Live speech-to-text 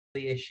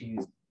the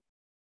issues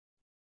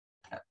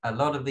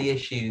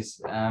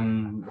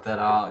that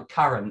are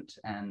current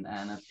and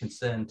of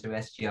concern to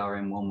SGR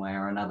in one way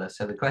or another.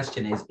 So the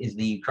question is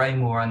the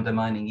Ukraine war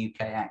undermining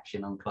UK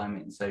action on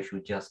climate and social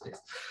justice?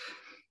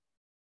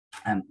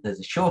 And there's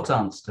a short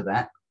answer to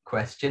that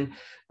question.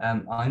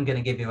 I'm going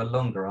to give you a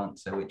longer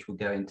answer, which will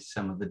go into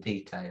some of the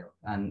detail.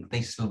 And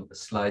these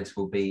slides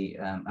will be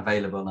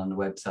available on the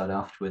website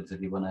afterwards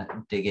if you want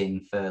to dig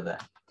in further.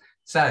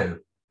 So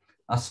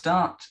I'll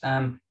start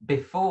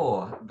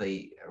before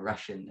the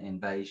Russian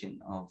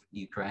invasion of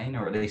Ukraine,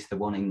 or at least the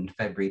one in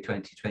February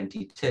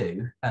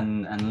 2022,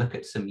 and look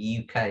at some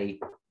UK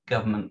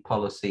government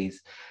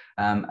policies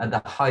at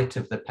the height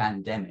of the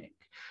pandemic.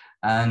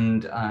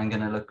 And I'm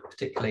going to look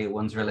particularly at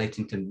ones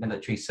relating to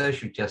military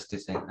social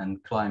justice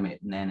and climate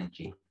and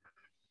energy.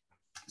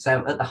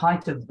 So at the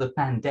height of the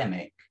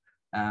pandemic,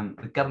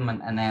 the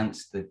government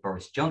announced, the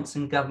Boris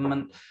Johnson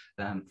government,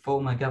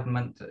 former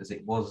government as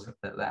it was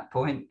at that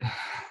point,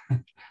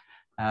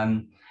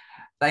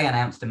 they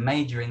announced a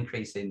major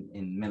increase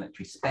in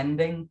military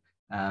spending,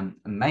 a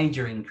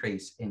major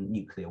increase in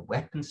nuclear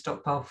weapons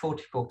stockpile,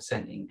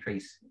 44%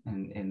 increase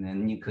in the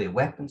nuclear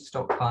weapons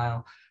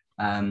stockpile,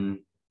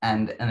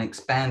 and an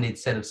expanded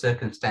set of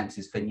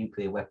circumstances for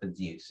nuclear weapons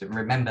use. And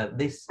remember,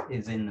 this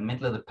is in the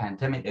middle of the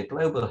pandemic, a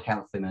global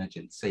health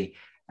emergency,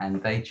 and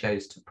they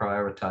chose to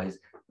prioritize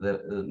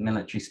the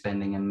military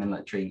spending and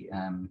military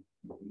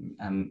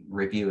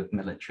review of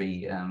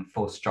military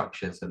force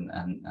structures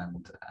and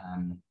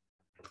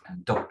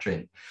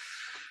doctrine.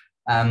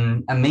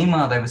 And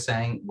meanwhile, they were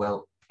saying,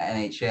 well,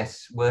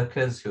 NHS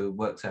workers who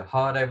worked so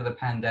hard over the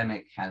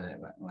pandemic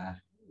were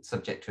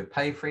subject to a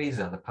pay freeze.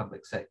 Other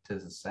public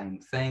sectors, the same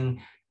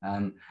thing.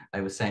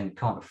 They were saying we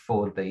can't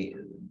afford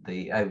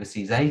the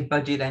overseas aid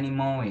budget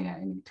anymore. You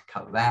need to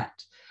cut that.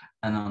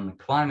 And on the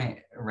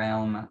climate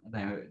realm,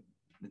 they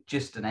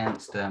just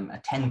announced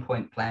a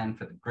 10-point plan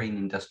for the green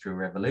industrial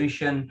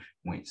revolution,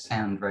 which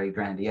sound very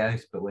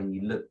grandiose, but when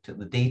you looked at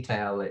the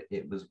detail,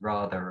 it was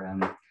rather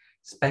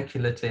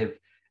speculative.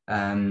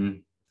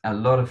 A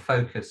lot of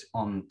focus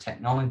on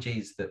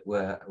technologies that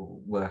were,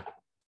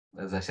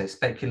 as I say,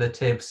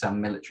 speculative,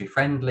 some military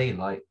friendly,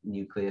 like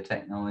nuclear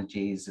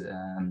technologies,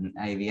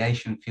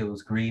 aviation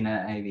fuels,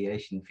 greener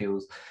aviation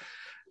fuels,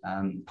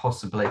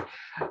 possibly.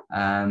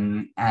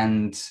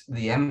 And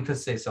the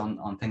emphasis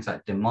on things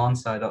like demand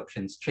side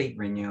options, cheap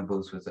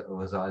renewables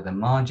was either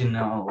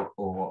marginal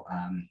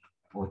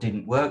or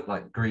didn't work,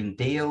 like Green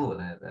Deal,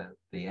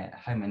 the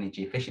home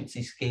energy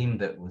efficiency scheme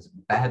that was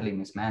badly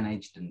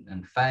mismanaged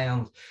and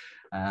failed.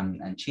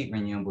 And cheap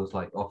renewables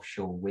like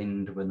offshore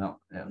wind were not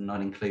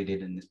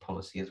included in this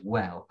policy as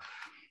well.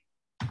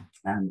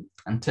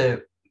 And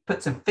to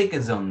put some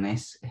figures on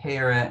this,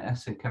 here are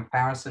some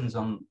comparisons.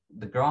 On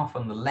the graph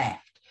on the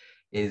left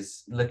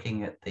is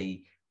looking at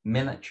the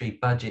military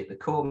budget, the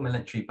core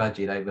military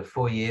budget over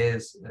 4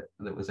 years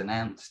that was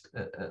announced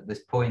at this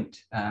point,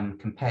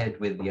 compared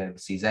with the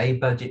overseas aid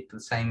budget for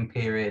the same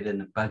period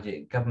and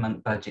the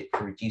government budget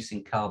for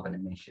reducing carbon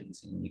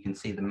emissions. And you can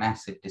see the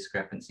massive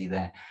discrepancy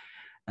there.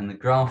 And the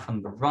graph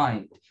on the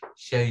right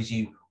shows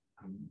you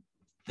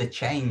the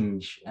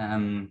change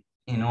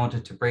in order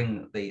to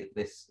bring the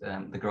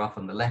graph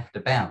on the left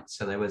about.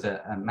 So there was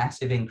a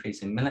massive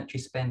increase in military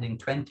spending,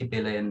 20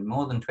 billion,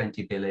 more than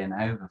 20 billion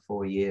over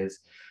 4 years.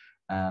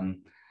 And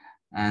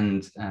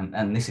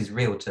this is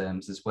real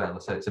terms as well,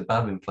 so it's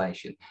above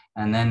inflation.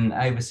 And then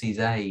overseas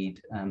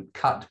aid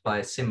cut by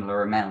a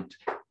similar amount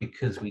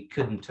because we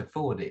couldn't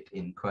afford it,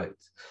 in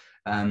quotes.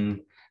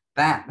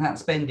 That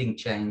spending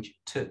change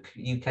took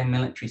UK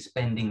military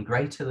spending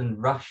greater than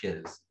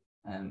Russia's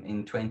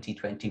in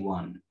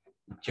 2021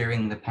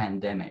 during the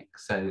pandemic.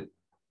 So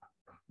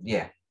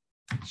yeah,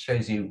 it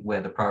shows you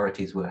where the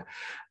priorities were.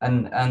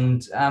 And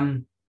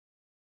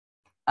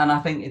I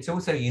think it's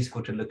also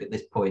useful to look at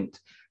this point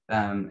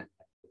in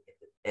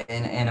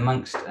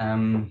amongst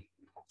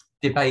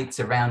debates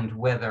around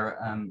whether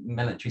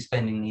military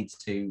spending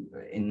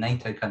in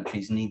NATO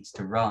countries needs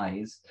to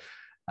rise.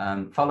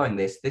 Following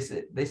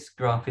this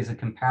graph is a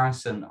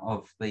comparison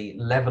of the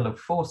level of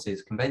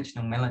forces,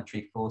 conventional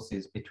military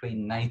forces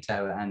between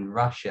NATO and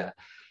Russia.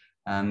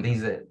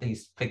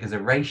 These figures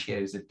are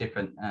ratios of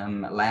different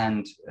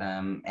land,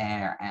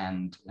 air,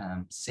 and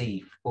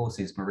sea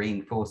forces,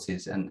 marine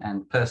forces,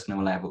 and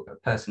personnel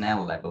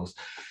levels.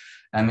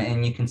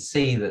 And you can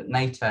see that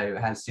NATO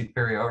has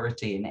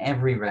superiority in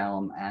every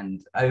realm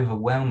and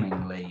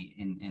overwhelmingly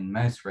in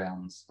most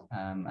realms.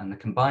 And the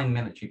combined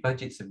military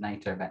budgets of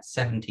NATO are about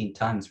 17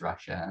 times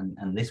Russia,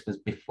 and this was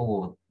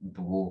before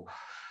the war.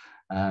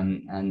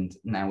 And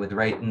now with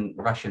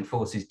Russian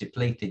forces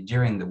depleted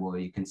during the war,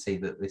 you can see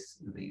that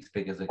these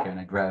figures are going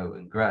to grow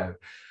and grow,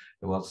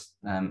 whilst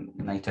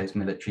NATO's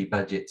military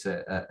budgets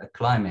are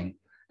climbing.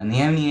 And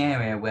the only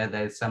area where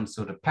there's some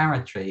sort of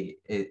parity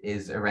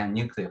is around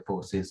nuclear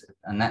forces,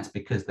 and that's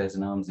because there's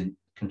an arms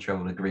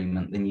control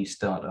agreement, the New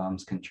START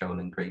arms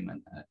control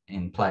agreement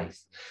in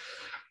place.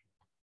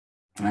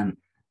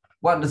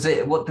 What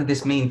did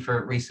this mean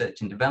for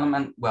research and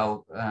development?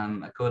 Well,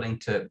 according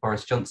to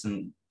Boris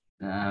Johnson,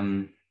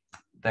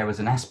 there was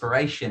an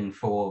aspiration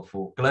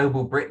for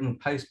global Britain,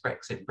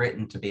 post-Brexit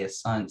Britain, to be a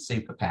science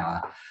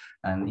superpower.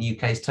 And the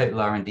UK's total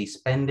R&D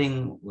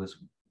spending was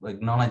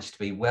acknowledged to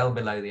be well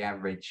below the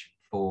average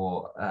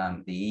for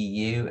the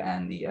EU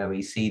and the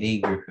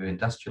OECD group of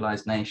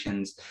industrialized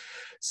nations.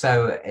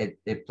 So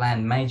it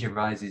planned major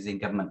rises in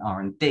government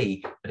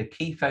R&D, but a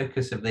key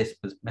focus of this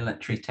was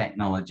military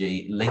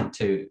technology linked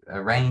to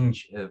a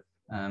range of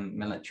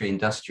military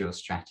industrial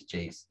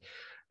strategies.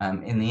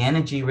 In the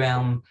energy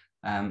realm,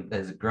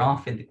 there's a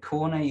graph in the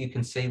corner you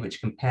can see which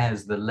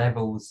compares the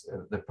levels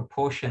of the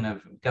proportion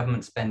of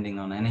government spending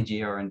on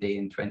energy R&D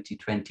in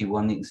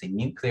 2021. You can see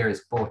nuclear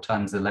is 4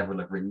 times the level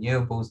of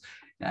renewables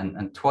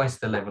and twice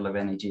the level of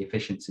energy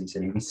efficiency.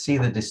 So you can see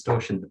the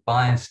distortion, the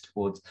bias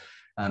towards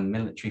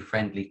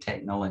military-friendly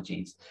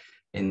technologies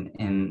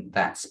in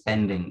that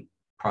spending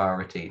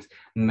priorities.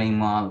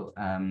 Meanwhile,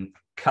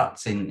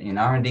 cuts in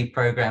R&D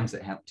programs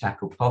that help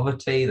tackle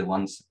poverty, the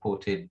ones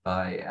supported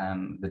by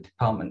the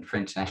Department for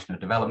International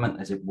Development,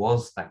 as it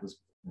was, that was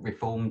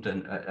reformed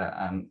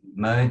and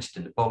merged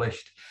and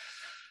abolished.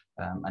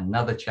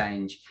 Another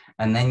change.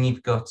 And then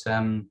you've got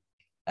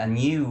a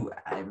new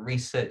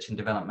research and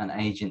development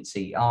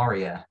agency,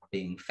 ARIA,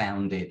 being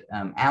founded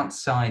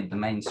outside the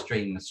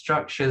mainstream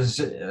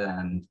structures,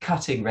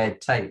 cutting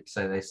red tape,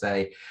 so they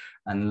say,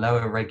 and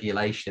lower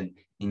regulation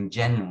in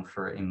general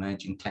for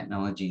emerging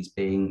technologies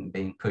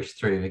being pushed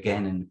through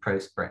again in the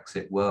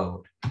post-Brexit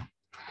world.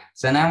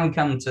 So now we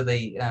come to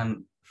the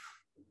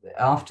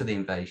after the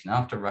invasion,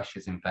 after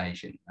Russia's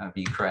invasion of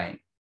Ukraine,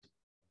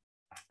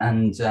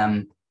 and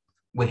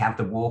we have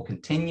the war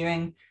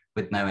continuing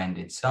with no end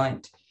in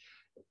sight.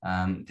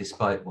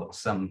 Despite what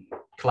some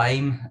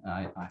claim,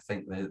 I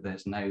think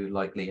there's no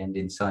likely end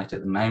in sight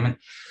at the moment.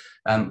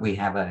 We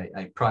have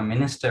a Prime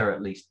Minister,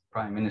 at least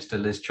Prime Minister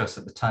Liz Truss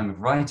at the time of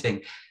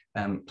writing,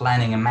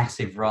 planning a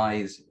massive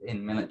rise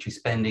in military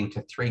spending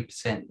to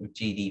 3% of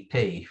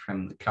GDP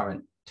from the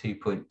current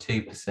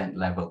 2.2%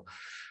 level.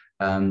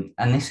 And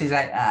this is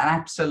an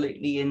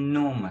absolutely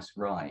enormous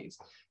rise.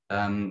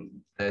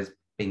 There's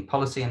been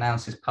policy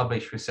analysis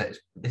published which says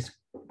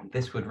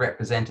this would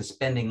represent a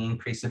spending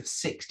increase of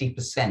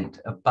 60%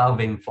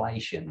 above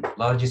inflation,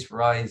 largest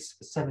rise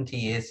for 70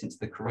 years since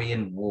the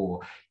Korean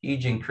War,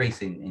 huge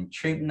increase in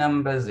troop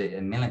numbers,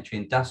 a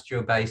military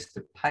industrial base.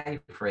 To pay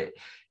for it,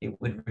 it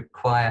would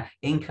require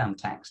income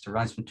tax to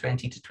rise from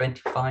 20 to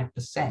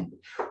 25%,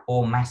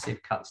 or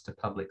massive cuts to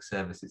public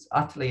services,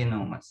 utterly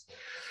enormous.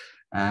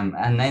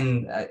 And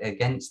then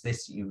against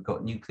this, you've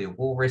got nuclear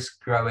war risk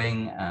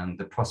growing,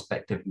 the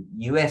prospect of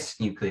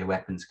US nuclear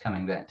weapons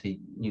coming back to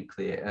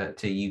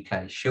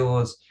UK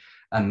shores,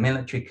 and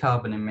military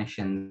carbon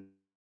emissions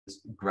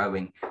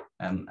growing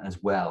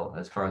as well,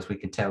 as far as we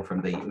can tell from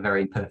the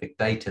very imperfect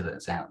data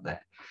that's out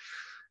there.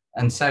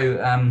 And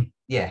so,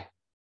 yeah,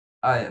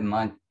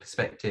 my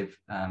perspective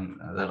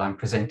that I'm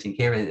presenting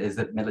here is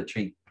that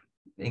military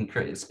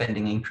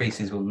spending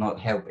increases will not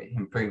help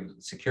improve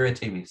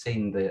security. We've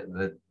seen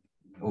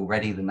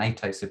already the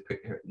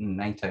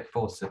NATO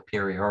force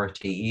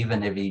superiority,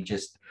 even if you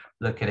just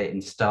look at it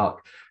in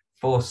stark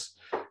force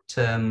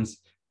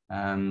terms,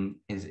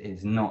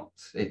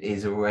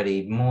 is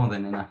already more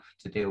than enough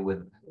to deal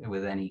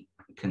with any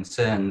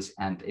concerns.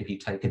 And if you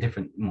take a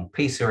different, more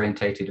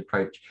peace-orientated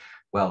approach,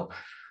 well,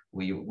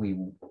 we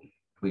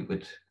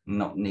would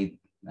not need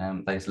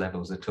those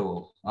levels at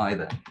all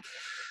either.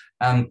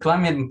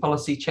 Climate and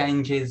policy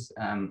changes.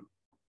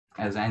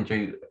 As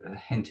Andrew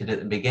hinted at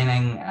the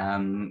beginning,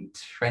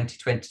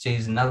 2022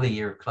 is another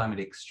year of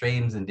climate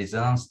extremes and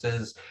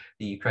disasters.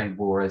 The Ukraine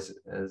war has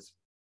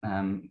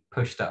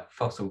pushed up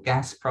fossil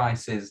gas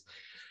prices,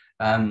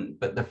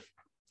 but the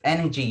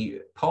energy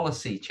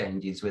policy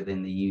changes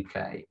within the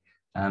UK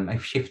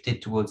have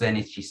shifted towards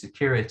energy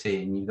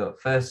security. And you've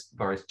got first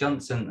Boris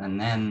Johnson, and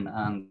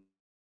then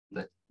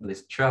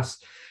Liz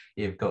Truss.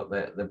 You've got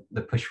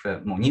the push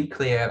for more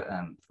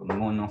nuclear, for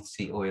more North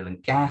Sea oil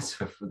and gas,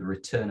 for the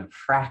return of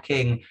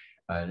fracking,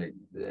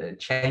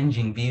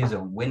 changing views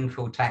on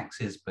windfall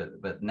taxes,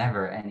 but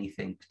never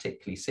anything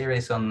particularly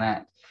serious on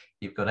that.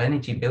 You've got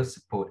energy bill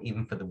support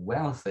even for the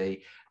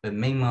wealthy, but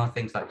meanwhile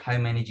things like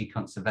home energy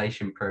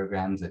conservation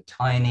programs are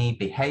tiny.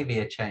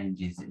 Behavior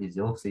change is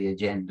off the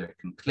agenda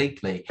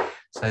completely,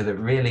 so that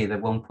really the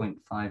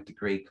 1.5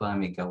 degree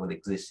climate goal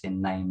exists in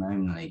name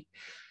only.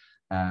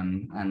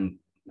 And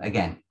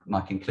again,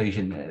 my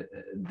conclusion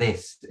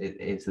this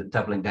is that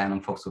doubling down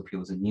on fossil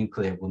fuels and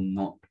nuclear will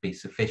not be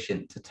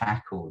sufficient to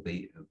tackle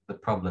the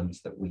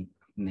problems that we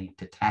need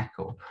to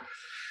tackle.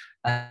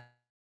 And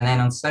then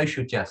on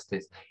social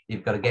justice,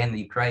 you've got again the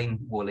Ukraine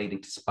war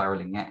leading to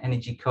spiraling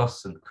energy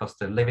costs, and the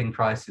cost of living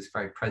crisis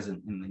very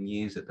present in the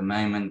news at the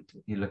moment.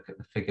 If you look at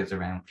the figures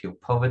around fuel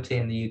poverty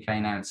in the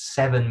UK now, it's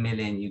 7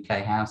 million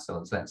UK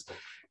households.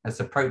 That's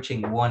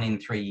approaching 1 in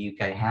 3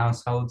 UK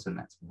households, and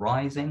that's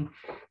rising.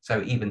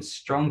 So even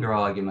stronger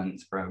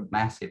arguments for a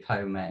massive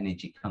home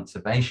energy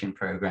conservation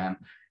program.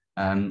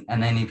 And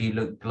then if you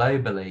look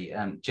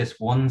globally, just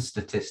one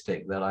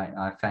statistic that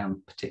I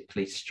found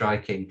particularly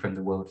striking from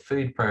the World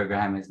Food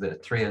Programme is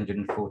that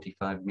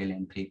 345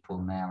 million people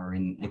now are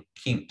in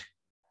acute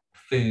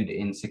food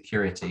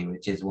insecurity,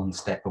 which is one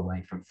step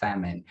away from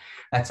famine.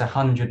 That's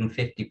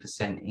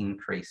 150%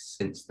 increase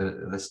since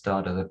the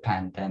start of the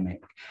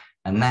pandemic.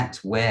 And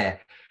that's where,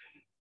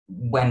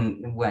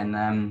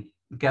 when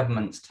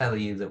governments tell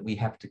you that we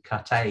have to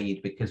cut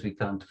aid because we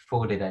can't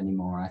afford it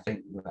anymore, I think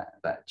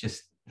that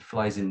just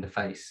flies in the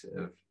face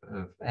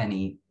of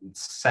any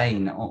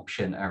sane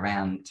option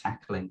around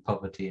tackling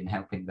poverty and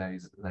helping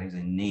those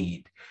in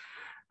need.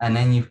 And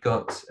then you've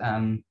got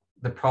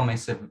the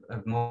promise of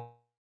more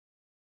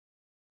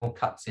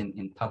cuts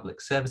in public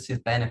services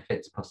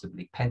benefits,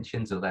 possibly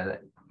pensions, although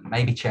that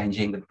may be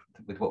changing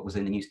with what was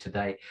in the news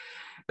today.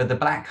 But the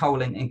black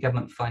hole in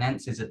government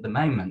finances at the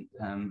moment,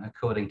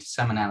 according to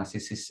some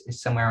analysis,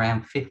 is somewhere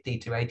around 50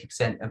 to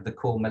 80% of the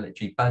core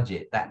military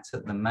budget. That's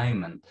at the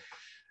moment.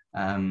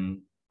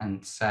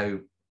 And so,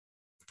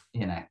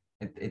 you know,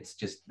 it's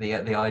just the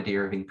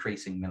idea of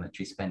increasing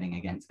military spending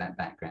against that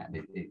background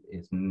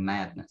is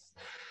madness.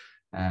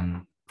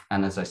 And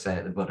as I say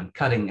at the bottom,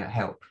 cutting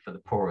help for the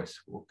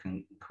poorest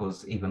can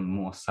cause even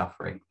more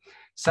suffering.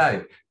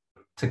 So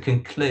to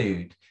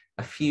conclude,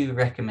 a few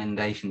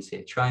recommendations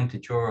here, trying to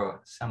draw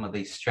some of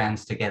these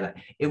strands together.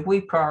 If we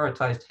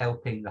prioritized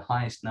helping the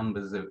highest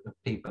numbers of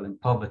people in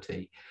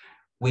poverty,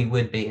 we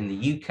would be, in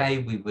the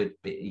UK, we would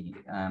be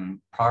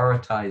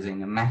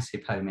prioritizing a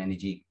massive home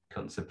energy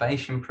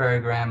conservation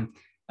program.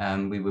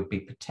 We would be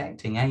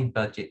protecting aid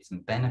budgets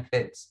and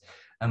benefits,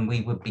 and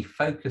we would be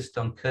focused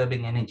on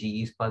curbing energy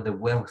use by the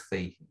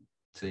wealthy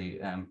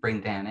to bring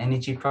down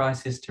energy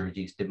prices, to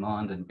reduce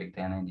demand and bring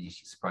down energy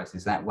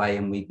prices that way.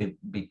 And we'd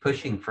be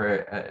pushing for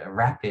a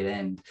rapid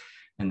end,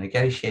 a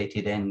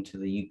negotiated end to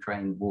the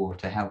Ukraine war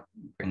to help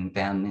bring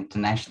down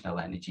international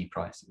energy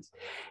prices.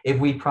 If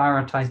we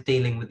prioritize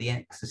dealing with the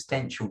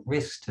existential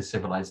risks to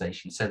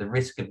civilization, so the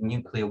risk of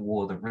nuclear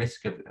war, the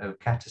risk of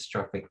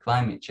catastrophic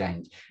climate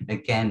change,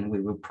 again,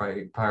 we were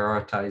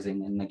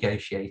prioritizing a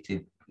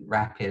negotiated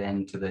rapid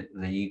end to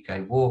the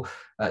UK war,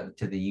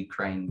 to the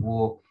Ukraine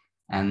war,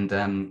 and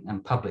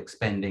public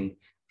spending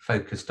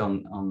focused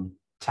on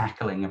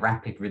tackling a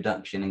rapid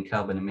reduction in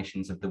carbon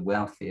emissions of the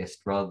wealthiest,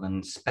 rather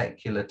than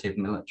speculative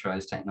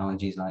militarized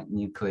technologies like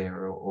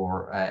nuclear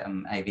or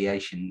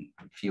aviation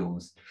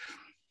fuels.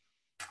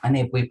 And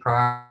if we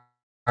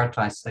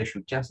prioritize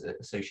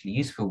socially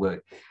useful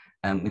work,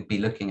 we'd be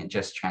looking at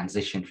just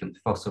transition from the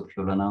fossil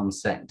fuel and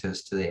arms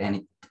sectors to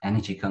the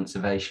energy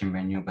conservation,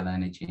 renewable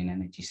energy and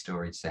energy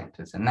storage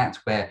sectors. And that's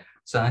where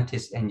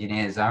scientists,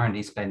 engineers,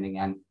 R&D spending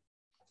and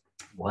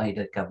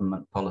wider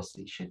government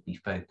policy should be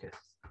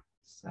focused.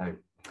 So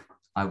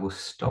I will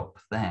stop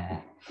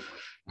there.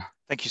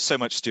 Thank you so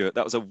much, Stuart.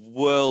 That was a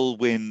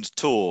whirlwind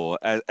tour,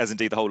 as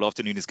indeed the whole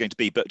afternoon is going to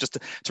be. But just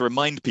to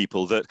remind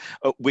people that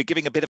we're giving a bit of